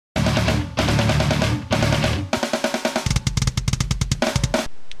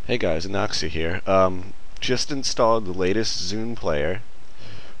Hey guys, Anoxia here. Just installed the latest Zune player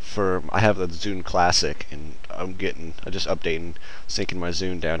for. I have the Zune Classic, and I'm just updating, syncing my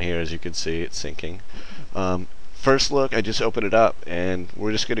Zune down here. As you can see, it's syncing. First look, I just opened it up, and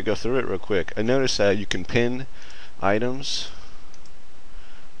we're just gonna go through it real quick. I noticed that you can pin items.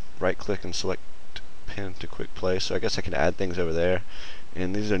 Right-click and select pin to quick play. So I guess I can add things over there.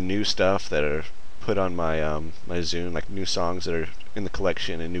 And these are new stuff that are put on my my Zune, like new songs that are in the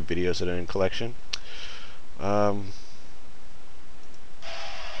collection and new videos that are in collection.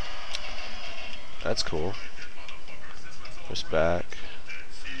 That's cool. Press back.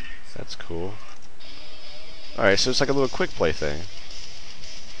 That's cool. Alright, so it's like a little quick play thing.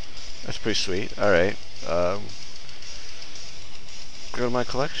 That's pretty sweet. Alright. Go to my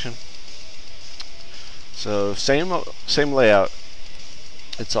collection. So same layout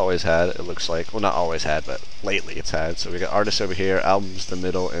it's always had, it looks like. Well, not always had, but lately it's had. So we got artists over here, albums the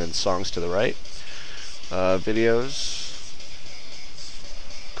middle, and songs to the right. Videos.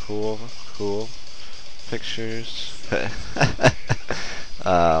 Cool. Pictures.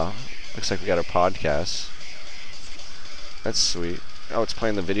 Looks like we got our podcast. That's sweet. Oh, it's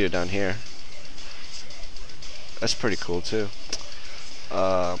playing the video down here. That's pretty cool too.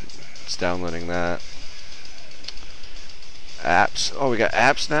 It's downloading that. Apps. Oh, we got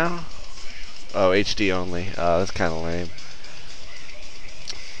apps now? Oh, HD only. That's kind of lame.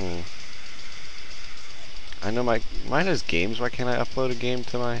 I know mine has games. Why can't I upload a game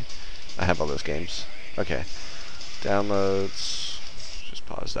to my... I have all those games. Okay. Downloads. Just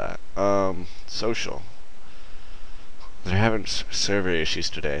pause that. Social. They're having server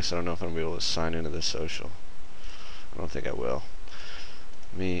issues today, so I don't know if I'm going to be able to sign into this social. I don't think I will.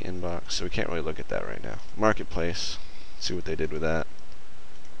 Me, inbox. So we can't really look at that right now. Marketplace. See what they did with that.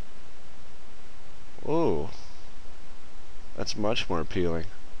 Oh, that's much more appealing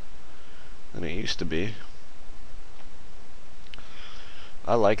than it used to be.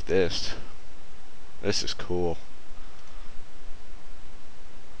 I like this. This is cool.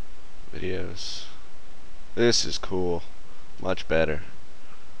 Videos. This is cool. Much better.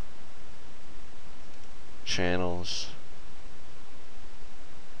 Channels.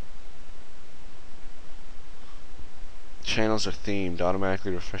 Channels are themed,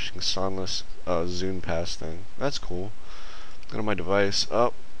 automatically refreshing song list, Zune Pass thing. That's cool. Go to my device.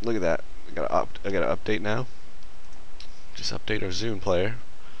 Oh, look at that. I gotta update now. Just update our Zune player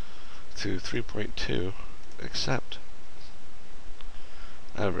to 3.2. Accept.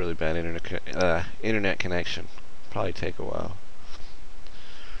 I have a really bad internet connection. Probably take a while.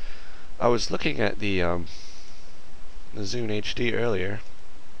 I was looking at the Zune HD earlier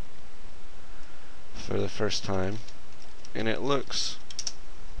for the first time. And it looks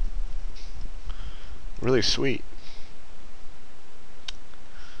really sweet.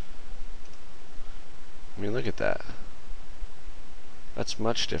 I mean, look at that. That's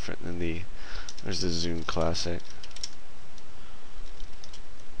much different than there's the Zune Classic.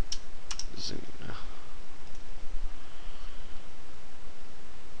 Zune.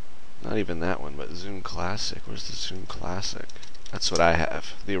 Not even that one, but Zune Classic. Where's the Zune Classic? That's what I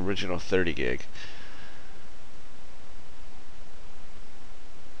have. The original 30 gig.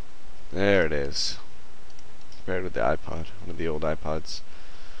 There it is. Paired with the iPod, one of the old iPods.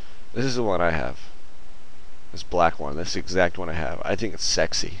 This is the one I have. This black one. This exact one I have. I think it's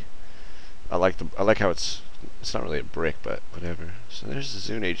sexy. I like how it's not really a brick, but whatever. So there's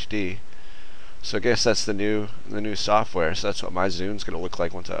the Zune HD. So I guess that's the new software. So that's what my Zune's gonna look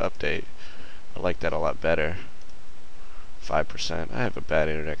like once I update. I like that a lot better. 5%. I have a bad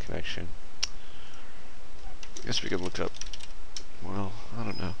internet connection. I guess we could look up. Well, I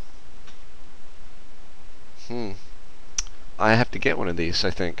don't know. I have to get one of these,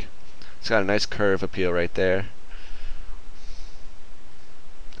 I think. It's got a nice curve appeal right there.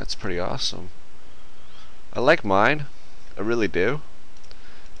 That's pretty awesome. I like mine. I really do.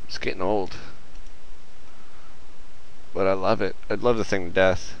 It's getting old. But I love it. I'd love the thing to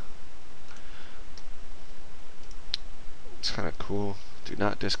death. It's kind of cool. Do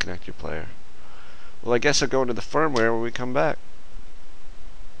not disconnect your player. Well, I guess I'll go into the firmware when we come back.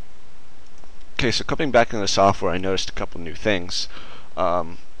 Okay, so coming back into the software, I noticed a couple new things.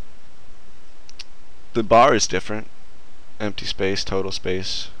 The bar is different. Empty space, total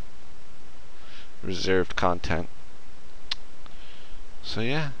space, reserved content. So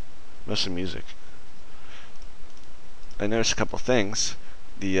yeah, mostly music. I noticed a couple things.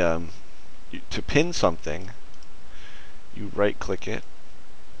 To pin something, you right-click it.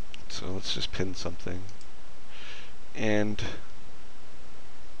 So let's just pin something. And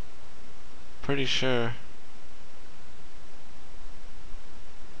pretty sure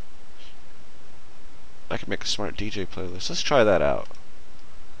I can make a smart DJ playlist. Let's try that out.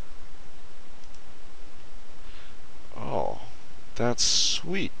 Oh, that's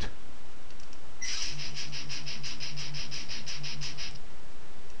sweet.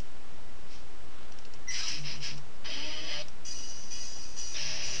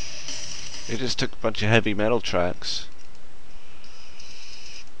 They just took a bunch of heavy metal tracks.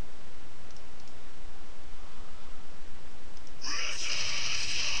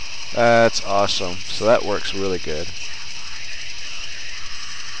 That's awesome. So that works really good.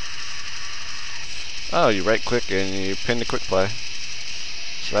 Oh, you right click and you pin to quick play.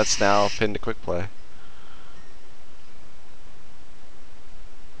 So that's now pin to quick play.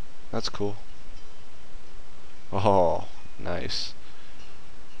 That's cool. Oh, nice.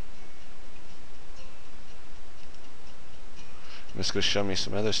 Let's go show me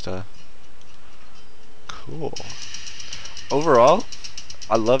some other stuff. Cool. Overall,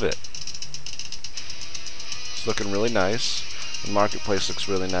 I love it. It's looking really nice. The marketplace looks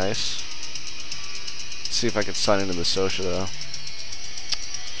really nice. Let's see if I can sign into the social though.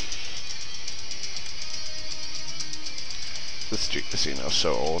 The street casino is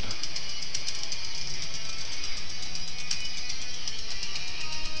so old.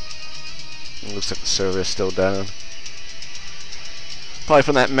 It looks like the server is still down. Probably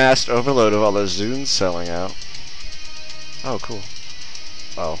from that mass overload of all those Zunes selling out. Oh, cool.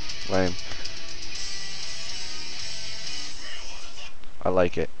 Oh, lame. I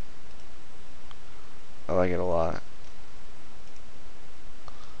like it. I like it a lot.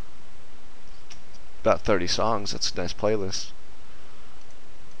 About 30 songs. That's a nice playlist.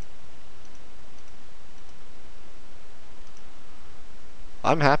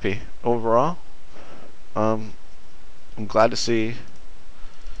 I'm happy overall. I'm glad to see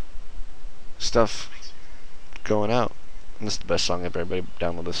stuff going out. And this is the best song ever. Everybody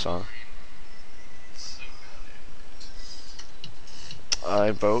download this song.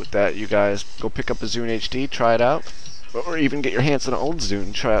 I vote that you guys go pick up a Zune HD, try it out, or even get your hands on an old Zune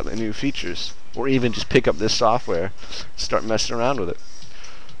and try out the new features, or even just pick up this software, start messing around with it,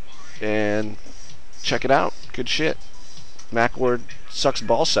 and check it out. Good shit. Macword sucks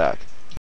ballsack.